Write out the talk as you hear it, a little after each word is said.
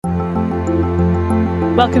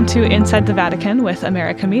Welcome to Inside the Vatican with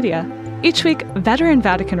America Media. Each week, veteran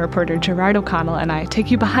Vatican reporter Gerard O'Connell and I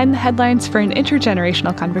take you behind the headlines for an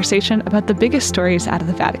intergenerational conversation about the biggest stories out of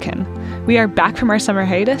the Vatican. We are back from our summer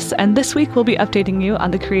hiatus, and this week we'll be updating you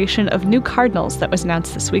on the creation of new cardinals that was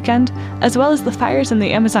announced this weekend, as well as the fires in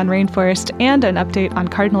the Amazon rainforest and an update on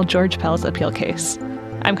Cardinal George Pell's appeal case.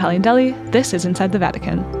 I'm Colleen Deli. This is Inside the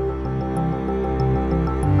Vatican.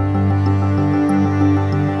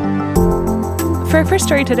 For our first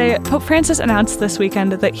story today, Pope Francis announced this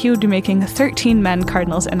weekend that he would be making 13 men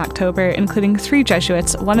cardinals in October, including 3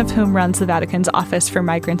 Jesuits, one of whom runs the Vatican's Office for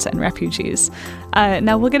Migrants and Refugees.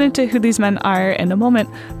 Now, we'll get into who these men are in a moment,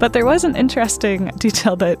 but there was an interesting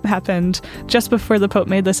detail that happened just before the Pope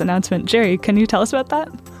made this announcement. Jerry, can you tell us about that?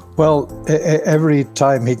 Well, every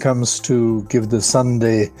time he comes to give the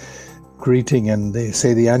Sunday greeting and they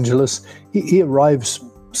say the Angelus, he arrives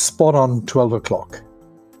spot on 12 o'clock.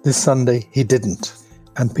 This Sunday, he didn't.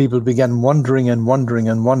 And people began wondering. And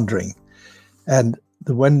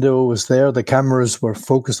the window was there. The cameras were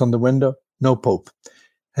focused on the window. No Pope.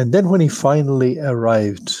 And then when he finally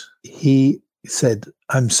arrived, he said,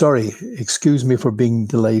 "I'm sorry, excuse me for being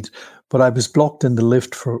delayed, but I was blocked in the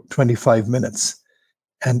lift for 25 minutes.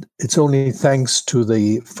 And it's only thanks to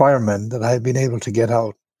the firemen that I've been able to get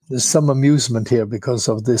out." There's some amusement here because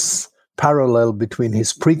of this parallel between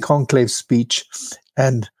his pre-conclave speech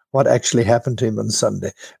and what actually happened to him on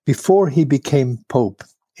Sunday. Before he became Pope,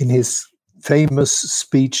 in his famous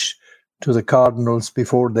speech to the cardinals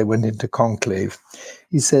before they went into conclave,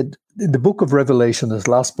 he said, in the book of Revelation, this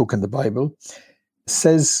last book in the Bible,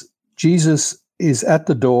 says Jesus is at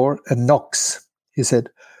the door and knocks. He said,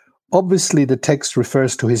 obviously the text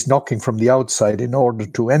refers to his knocking from the outside in order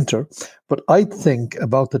to enter, but I think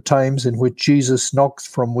about the times in which Jesus knocks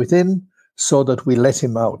from within so that we let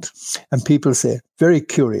him out. And people say, very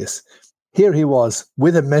curious, here he was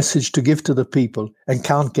with a message to give to the people and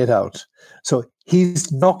can't get out. So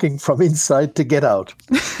he's knocking from inside to get out.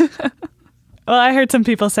 Well, I heard some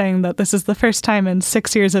people saying that this is the first time in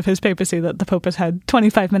 6 years of his papacy that the Pope has had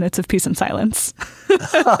 25 minutes of peace and silence.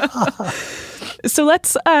 So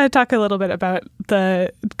let's talk a little bit about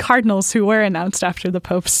the cardinals who were announced after the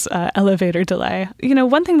Pope's elevator delay. You know,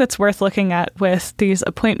 one thing that's worth looking at with these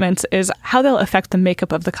appointments is how they'll affect the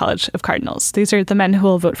makeup of the College of Cardinals. These are the men who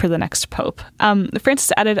will vote for the next Pope.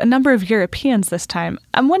 Francis added a number of Europeans this time.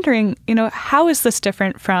 I'm wondering, how is this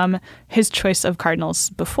different from his choice of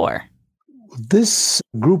cardinals before? This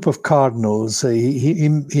group of cardinals,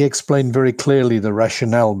 he explained very clearly the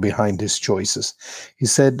rationale behind his choices. He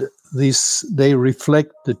said they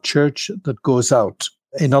reflect the church that goes out.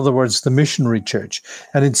 In other words, the missionary church.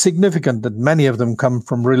 And it's significant that many of them come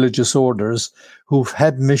from religious orders who've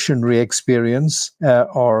had missionary experience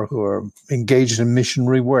or who are engaged in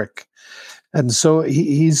missionary work. And so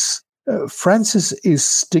Francis is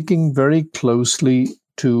sticking very closely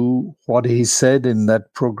to what he said in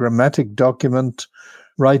that programmatic document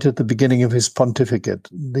right at the beginning of his pontificate,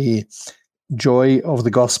 the joy of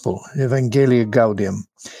the gospel, Evangelia Gaudium.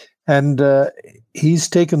 And he's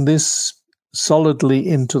taken this solidly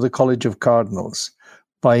into the College of Cardinals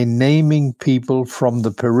by naming people from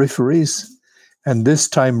the peripheries, and this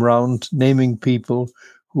time round naming people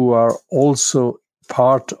who are also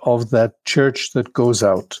part of that church that goes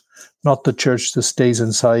out, not the church that stays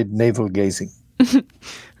inside navel-gazing.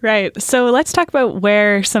 Right. So let's talk about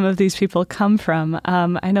where some of these people come from.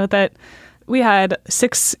 I know that we had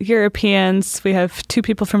 6 Europeans. We have 2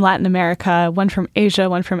 people from Latin America, 1 from Asia,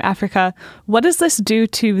 1 from Africa. What does this do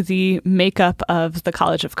to the makeup of the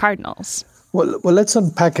College of Cardinals? Well, let's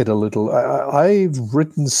unpack it a little. I've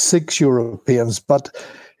written 6 Europeans, but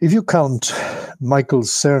if you count Michael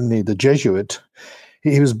Cerny, the Jesuit,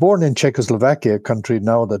 he was born in Czechoslovakia, a country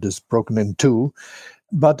now that is broken in 2.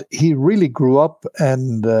 But he really grew up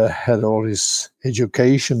and had all his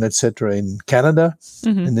education, etc., in Canada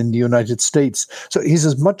and in the United States. So he's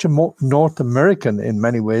as much a North American in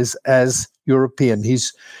many ways as European.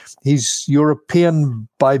 He's European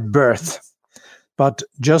by birth. But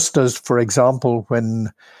just as, for example,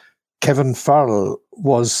 when Kevin Farrell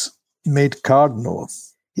was made cardinal,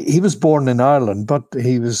 he was born in Ireland, but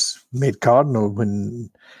he was made cardinal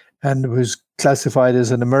and was classified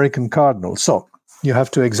as an American cardinal. So you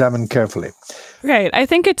have to examine carefully. Right. I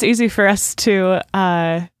think it's easy for us to,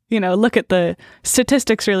 look at the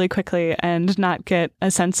statistics really quickly and not get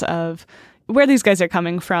a sense of where these guys are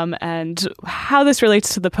coming from and how this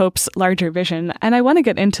relates to the Pope's larger vision. And I want to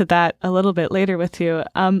get into that a little bit later with you.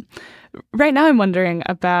 Right now, I'm wondering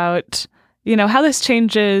about, how this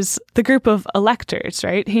changes the group of electors,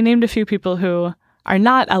 right? He named a few people who are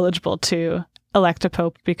not eligible to elect a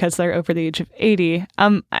pope because they're over the age of 80.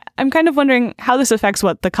 I'm kind of wondering how this affects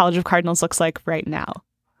what the College of Cardinals looks like right now.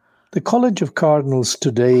 The College of Cardinals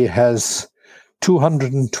today has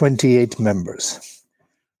 228 members.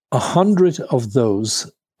 100 of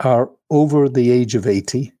those are over the age of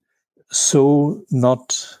 80, so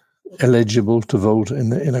not eligible to vote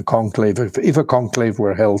in a conclave, if a conclave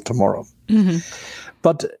were held tomorrow. Mm-hmm.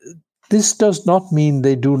 But this does not mean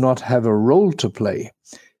they do not have a role to play.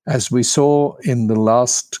 As we saw in the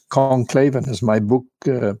last conclave, and as my book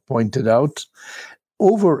pointed out,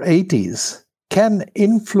 over 80s can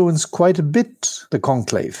influence quite a bit the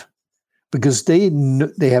conclave, because they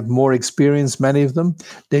have more experience, many of them.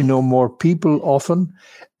 They know more people often.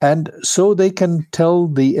 And so they can tell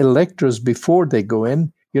the electors before they go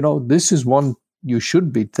in, this is one you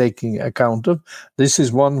should be taking account of. This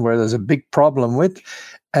is one where there's a big problem with.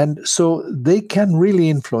 And so they can really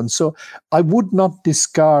influence. So I would not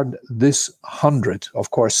discard this 100.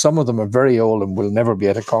 Of course, some of them are very old and will never be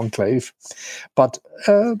at a conclave, but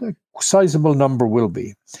a sizable number will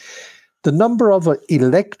be. The number of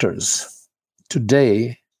electors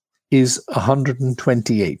today is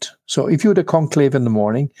 128. So if you had a conclave in the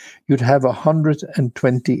morning, you'd have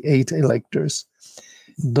 128 electors.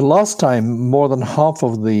 The last time, more than half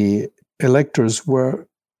of the electors were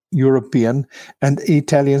European, and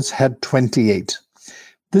Italians had 28.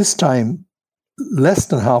 This time, less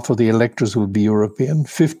than half of the electors will be European,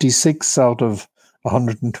 56 out of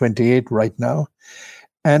 128 right now.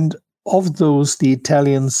 And of those, the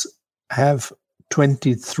Italians have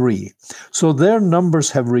 23. So their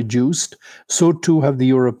numbers have reduced. So too have the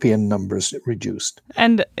European numbers reduced.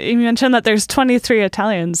 And you mentioned that there's 23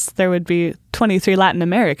 Italians. There would be 23 Latin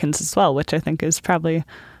Americans as well, which I think is probably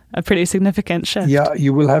a pretty significant shift. Yeah,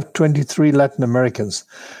 you will have 23 Latin Americans.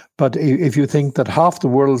 But if you think that half the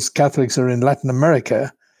world's Catholics are in Latin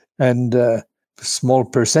America and a small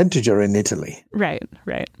percentage are in Italy. Right.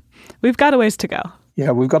 We've got a ways to go.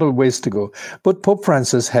 Yeah, we've got a ways to go. But Pope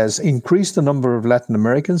Francis has increased the number of Latin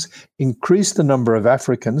Americans, increased the number of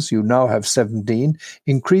Africans, you now have 17,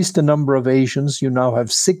 increased the number of Asians, you now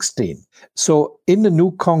have 16. So in the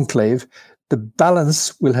new conclave, the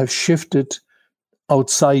balance will have shifted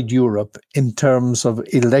outside Europe in terms of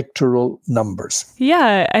electoral numbers.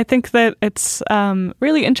 Yeah, I think that it's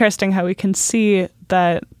really interesting how we can see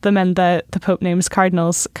that the men that the Pope names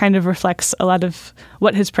cardinals kind of reflects a lot of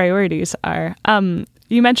what his priorities are.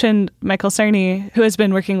 You mentioned Michael Cerny, who has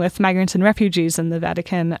been working with migrants and refugees in the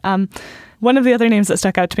Vatican. One of the other names that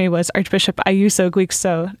stuck out to me was Archbishop Ayuso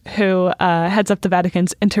Guixo, who heads up the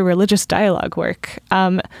Vatican's interreligious dialogue work.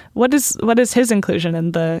 What is his inclusion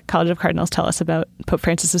in the College of Cardinals tell us about Pope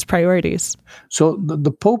Francis's priorities? So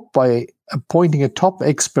the Pope, by appointing a top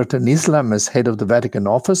expert in Islam as head of the Vatican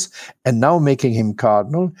office and now making him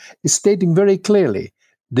cardinal, is stating very clearly,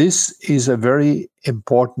 this is a very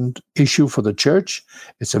important issue for the Church.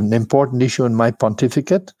 It's an important issue in my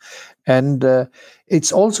pontificate. And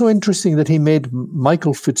it's also interesting that he made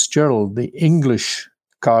Michael Fitzgerald, the English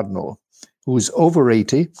cardinal, who is over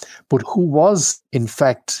 80, but who was, in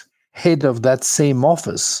fact, head of that same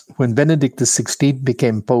office when Benedict XVI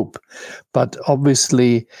became Pope. But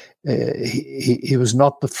obviously, he was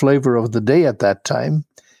not the flavor of the day at that time.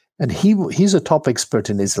 And he's a top expert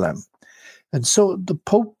in Islam. And so the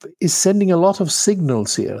Pope is sending a lot of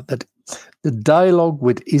signals here that the dialogue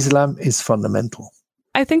with Islam is fundamental.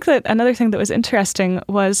 I think that another thing that was interesting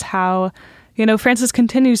was how, Francis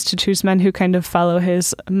continues to choose men who kind of follow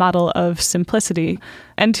his model of simplicity.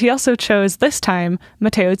 And he also chose this time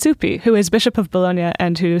Matteo Zuppi, who is Bishop of Bologna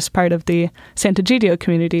and who's part of the Sant'Egidio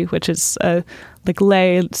community, which is a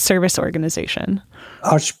lay service organization.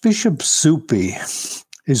 Archbishop Zuppi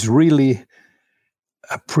is really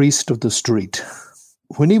a priest of the street.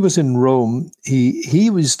 When he was in Rome, he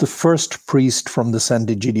was the first priest from the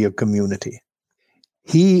Sant'Egidio community.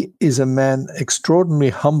 He is a man, extraordinarily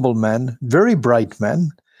humble man, very bright man,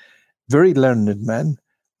 very learned man,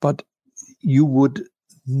 but you would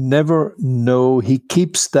never know he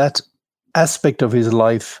keeps that aspect of his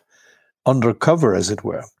life undercover, as it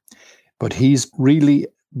were. But he's really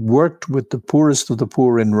worked with the poorest of the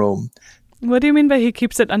poor in Rome. What do you mean by he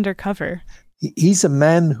keeps it undercover? He's a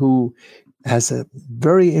man who has a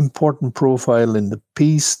very important profile in the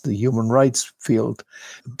peace, the human rights field,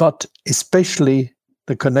 but especially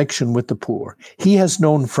the connection with the poor. He has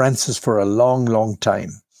known Francis for a long, long time.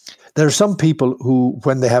 There are some people who,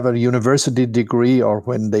 when they have a university degree or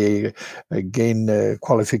when they gain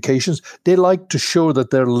qualifications, they like to show that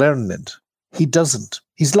they're learned. He doesn't.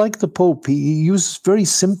 He's like the Pope. He uses very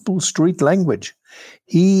simple street language.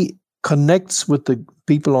 He connects with the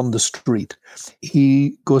people on the street.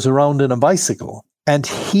 He goes around in a bicycle. And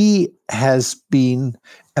he has been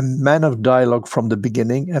a man of dialogue from the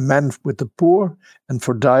beginning, a man with the poor and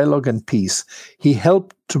for dialogue and peace. He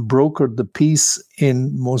helped to broker the peace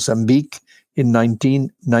in Mozambique in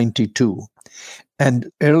 1992.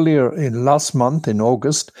 And earlier in last month, in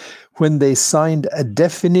August, when they signed a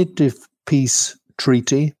definitive peace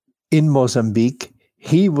treaty in Mozambique,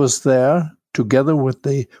 he was there together with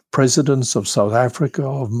the presidents of South Africa,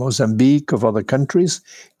 of Mozambique, of other countries.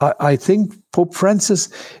 I think Pope Francis,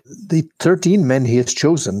 the 13 men he has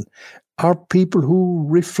chosen, are people who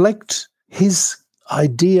reflect his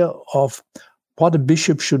idea of what a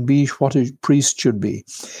bishop should be, what a priest should be.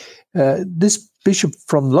 This bishop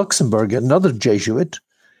from Luxembourg, another Jesuit,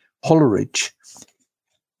 Hollerich,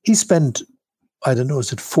 he spent, I don't know,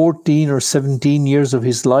 is it 14 or 17 years of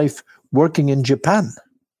his life working in Japan.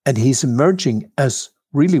 And he's emerging as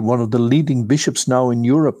really one of the leading bishops now in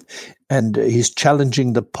Europe, and he's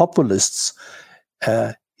challenging the populists.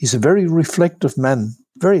 He's a very reflective man,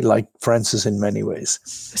 very like Francis in many ways.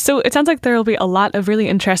 So it sounds like there will be a lot of really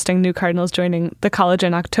interesting new cardinals joining the college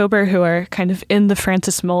in October who are kind of in the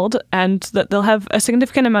Francis mold, and that they'll have a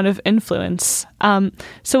significant amount of influence.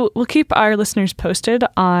 So we'll keep our listeners posted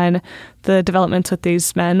on the developments with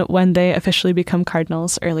these men when they officially become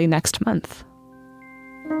cardinals early next month.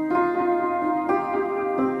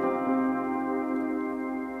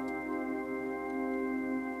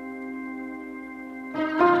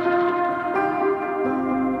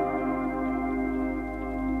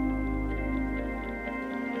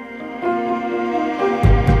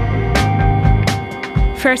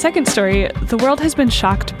 For our second story, the world has been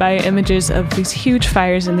shocked by images of these huge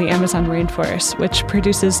fires in the Amazon rainforest, which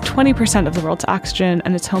produces 20% of the world's oxygen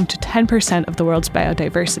and is home to 10% of the world's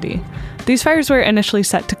biodiversity. These fires were initially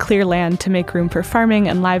set to clear land to make room for farming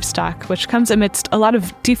and livestock, which comes amidst a lot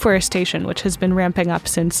of deforestation, which has been ramping up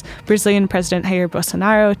since Brazilian President Jair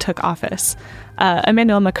Bolsonaro took office.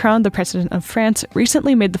 Emmanuel Macron, the president of France,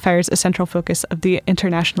 recently made the fires a central focus of the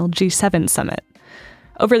international G7 summit.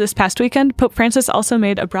 Over this past weekend, Pope Francis also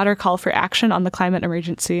made a broader call for action on the climate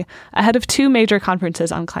emergency ahead of two major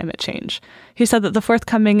conferences on climate change. He said that the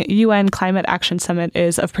forthcoming UN Climate Action Summit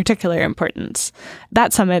is of particular importance.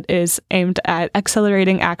 That summit is aimed at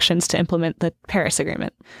accelerating actions to implement the Paris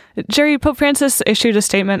Agreement. Jerry, Pope Francis issued a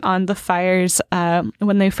statement on the fires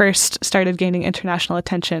when they first started gaining international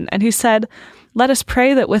attention, and he said, "Let us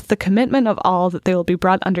pray that with the commitment of all that they will be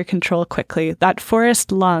brought under control quickly. That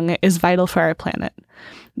forest lung is vital for our planet."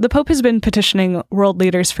 The Pope has been petitioning world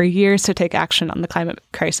leaders for years to take action on the climate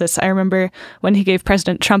crisis. I remember when he gave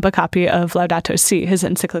President Trump a copy of Laudato Si, his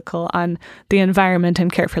encyclical on the environment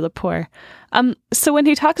and care for the poor. So when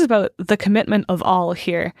he talks about the commitment of all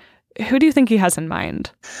here, who do you think he has in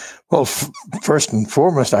mind? Well, first and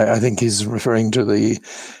foremost, I think he's referring to the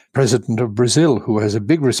president of Brazil, who has a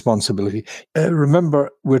big responsibility. Remember,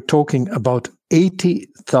 we're talking about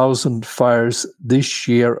 80,000 fires this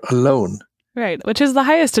year alone. Right, which is the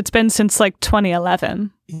highest it's been since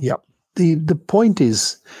 2011. Yeah. The point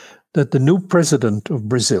is that the new president of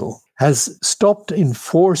Brazil has stopped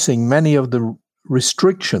enforcing many of the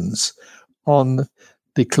restrictions on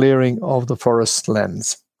the clearing of the forest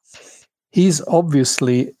lands. He's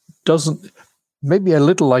obviously doesn't, maybe a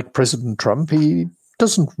little like President Trump, he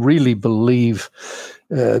doesn't really believe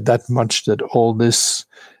that much that all this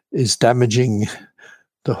is damaging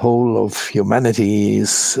the whole of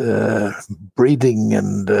humanity's breathing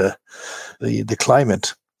and the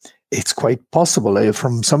climate. It's quite possible.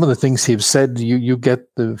 From some of the things he's said, you get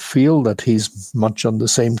the feel that he's much on the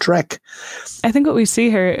same track. I think what we see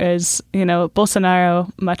here is, Bolsonaro,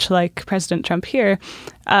 much like President Trump here,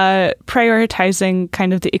 prioritizing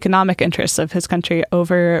kind of the economic interests of his country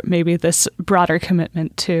over maybe this broader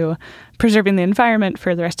commitment to preserving the environment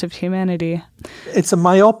for the rest of humanity. It's a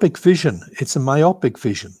myopic vision.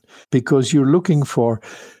 Because you're looking for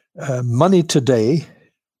money today,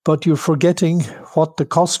 but you're forgetting what the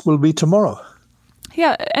cost will be tomorrow.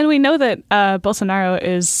 Yeah, and we know that Bolsonaro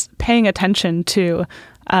is paying attention to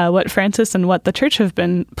what Francis and what the church have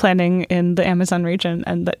been planning in the Amazon region,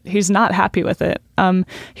 and that he's not happy with it.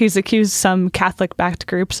 He's accused some Catholic-backed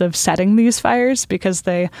groups of setting these fires because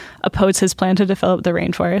they oppose his plan to develop the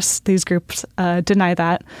rainforest. These groups deny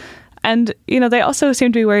that. And, they also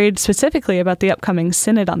seem to be worried specifically about the upcoming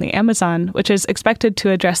Synod on the Amazon, which is expected to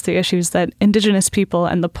address the issues that indigenous people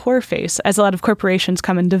and the poor face as a lot of corporations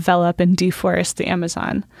come and develop and deforest the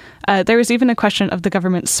Amazon. There was even a question of the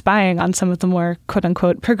government spying on some of the more,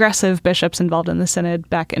 quote-unquote, progressive bishops involved in the Synod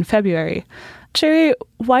back in February. Jerry,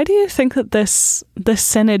 why do you think that this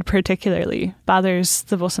synod particularly bothers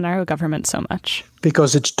the Bolsonaro government so much?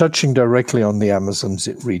 Because it's touching directly on the Amazon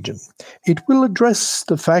region. It will address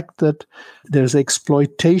the fact that there's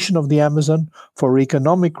exploitation of the Amazon for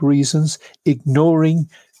economic reasons, ignoring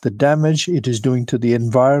the damage it is doing to the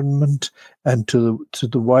environment and to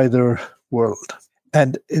the wider world.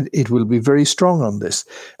 And it will be very strong on this.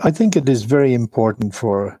 I think it is very important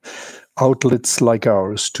for outlets like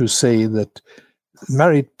ours to say that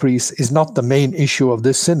married priests is not the main issue of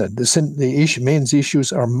this synod. The main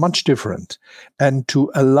issues are much different. And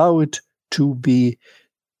to allow it to be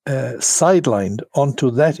sidelined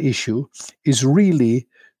onto that issue is really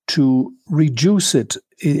to reduce it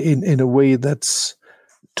in a way that's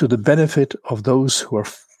to the benefit of those who are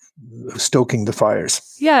stoking the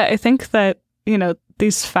fires. Yeah, I think that,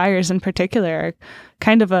 these fires in particular are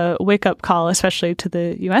kind of a wake-up call, especially to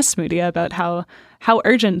the U.S. media, about how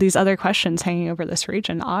urgent these other questions hanging over this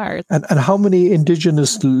region are. And how many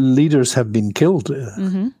indigenous leaders have been killed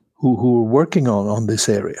who are working on this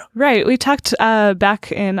area. Right. We talked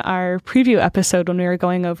back in our preview episode when we were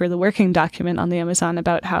going over the working document on the Amazon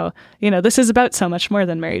about how, this is about so much more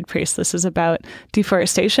than married priests. This is about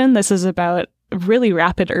deforestation. This is about really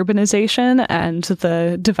rapid urbanization and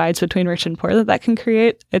the divides between rich and poor that can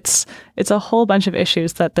create. It's a whole bunch of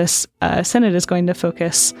issues that this synod is going to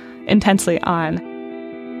focus intensely on.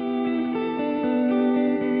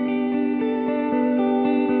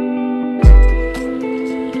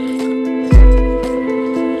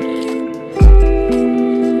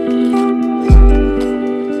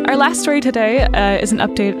 Our last story today is an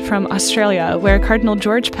update from Australia, where Cardinal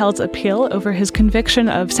George Pell's appeal over his conviction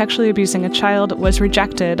of sexually abusing a child was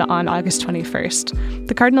rejected on August 21st.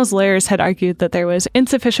 The Cardinal's lawyers had argued that there was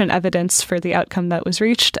insufficient evidence for the outcome that was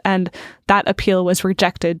reached, and that appeal was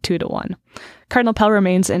rejected 2-1. Cardinal Pell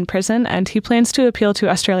remains in prison, and he plans to appeal to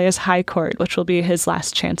Australia's High Court, which will be his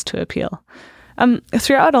last chance to appeal.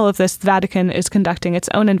 Throughout all of this, the Vatican is conducting its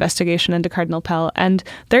own investigation into Cardinal Pell, and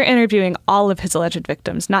they're interviewing all of his alleged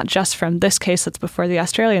victims, not just from this case that's before the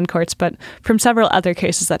Australian courts, but from several other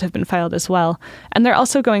cases that have been filed as well. And they're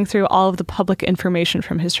also going through all of the public information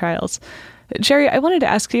from his trials. Jerry, I wanted to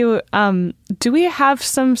ask you, do we have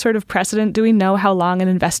some sort of precedent? Do we know how long an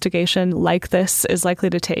investigation like this is likely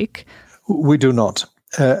to take? We do not.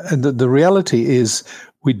 And the reality is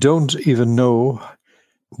we don't even know,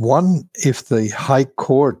 one, if the High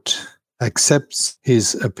Court accepts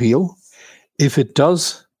his appeal. If it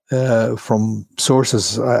does, from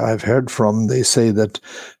sources I've heard from, they say that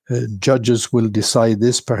judges will decide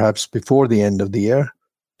this perhaps before the end of the year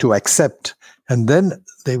to accept. And then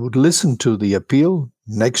they would listen to the appeal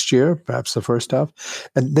next year, perhaps the first half,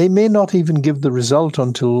 and they may not even give the result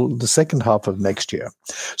until the second half of next year.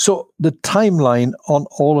 So the timeline on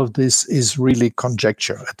all of this is really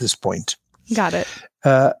conjecture at this point. Got it.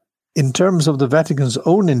 In terms of the Vatican's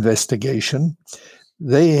own investigation,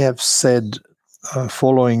 they have said,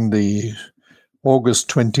 following the August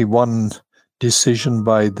 21 decision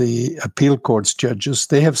by the appeal court's judges,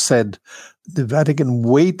 they have said the Vatican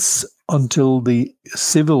waits until the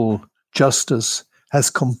civil justice has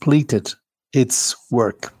completed its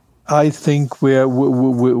work. I think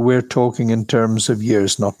we're talking in terms of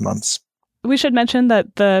years, not months. We should mention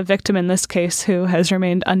that the victim in this case, who has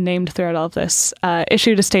remained unnamed throughout all of this,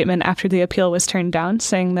 issued a statement after the appeal was turned down,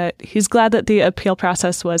 saying that he's glad that the appeal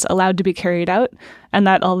process was allowed to be carried out, and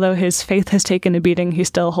that although his faith has taken a beating, he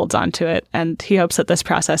still holds on to it, and he hopes that this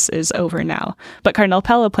process is over now. But Cardinal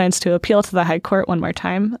Pell plans to appeal to the High Court one more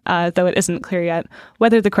time, though it isn't clear yet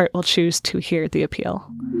whether the court will choose to hear the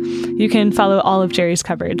appeal. You can follow all of Jerry's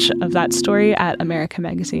coverage of that story at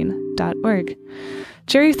americamagazine.org.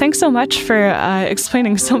 Jerry, thanks so much for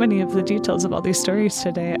explaining so many of the details of all these stories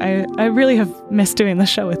today. I really have missed doing the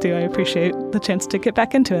show with you. I appreciate the chance to get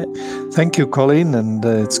back into it. Thank you, Colleen, and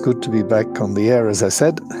it's good to be back on the air, as I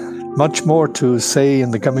said. Much more to say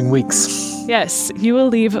in the coming weeks. Yes, you will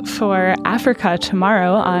leave for Africa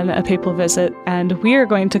tomorrow on a papal visit, and we are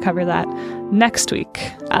going to cover that next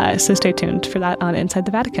week. So stay tuned for that on Inside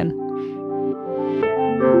the Vatican.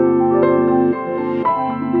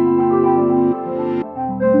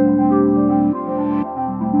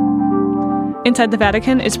 Inside the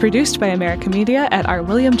Vatican is produced by America Media at our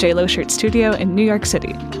William J. Loschert studio in New York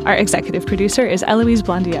City. Our executive producer is Eloise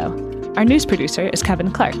Blondiau. Our news producer is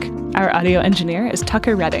Kevin Clark. Our audio engineer is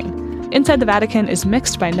Tucker Redding. Inside the Vatican is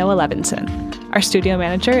mixed by Noah Levinson. Our studio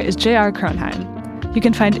manager is J.R. Kronheim. You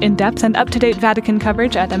can find in-depth and up-to-date Vatican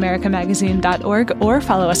coverage at americamagazine.org or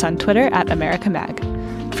follow us on Twitter at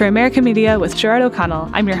AmericaMag. For America Media with Gerard O'Connell,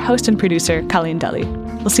 I'm your host and producer, Colleen Deli.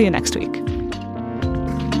 We'll see you next week.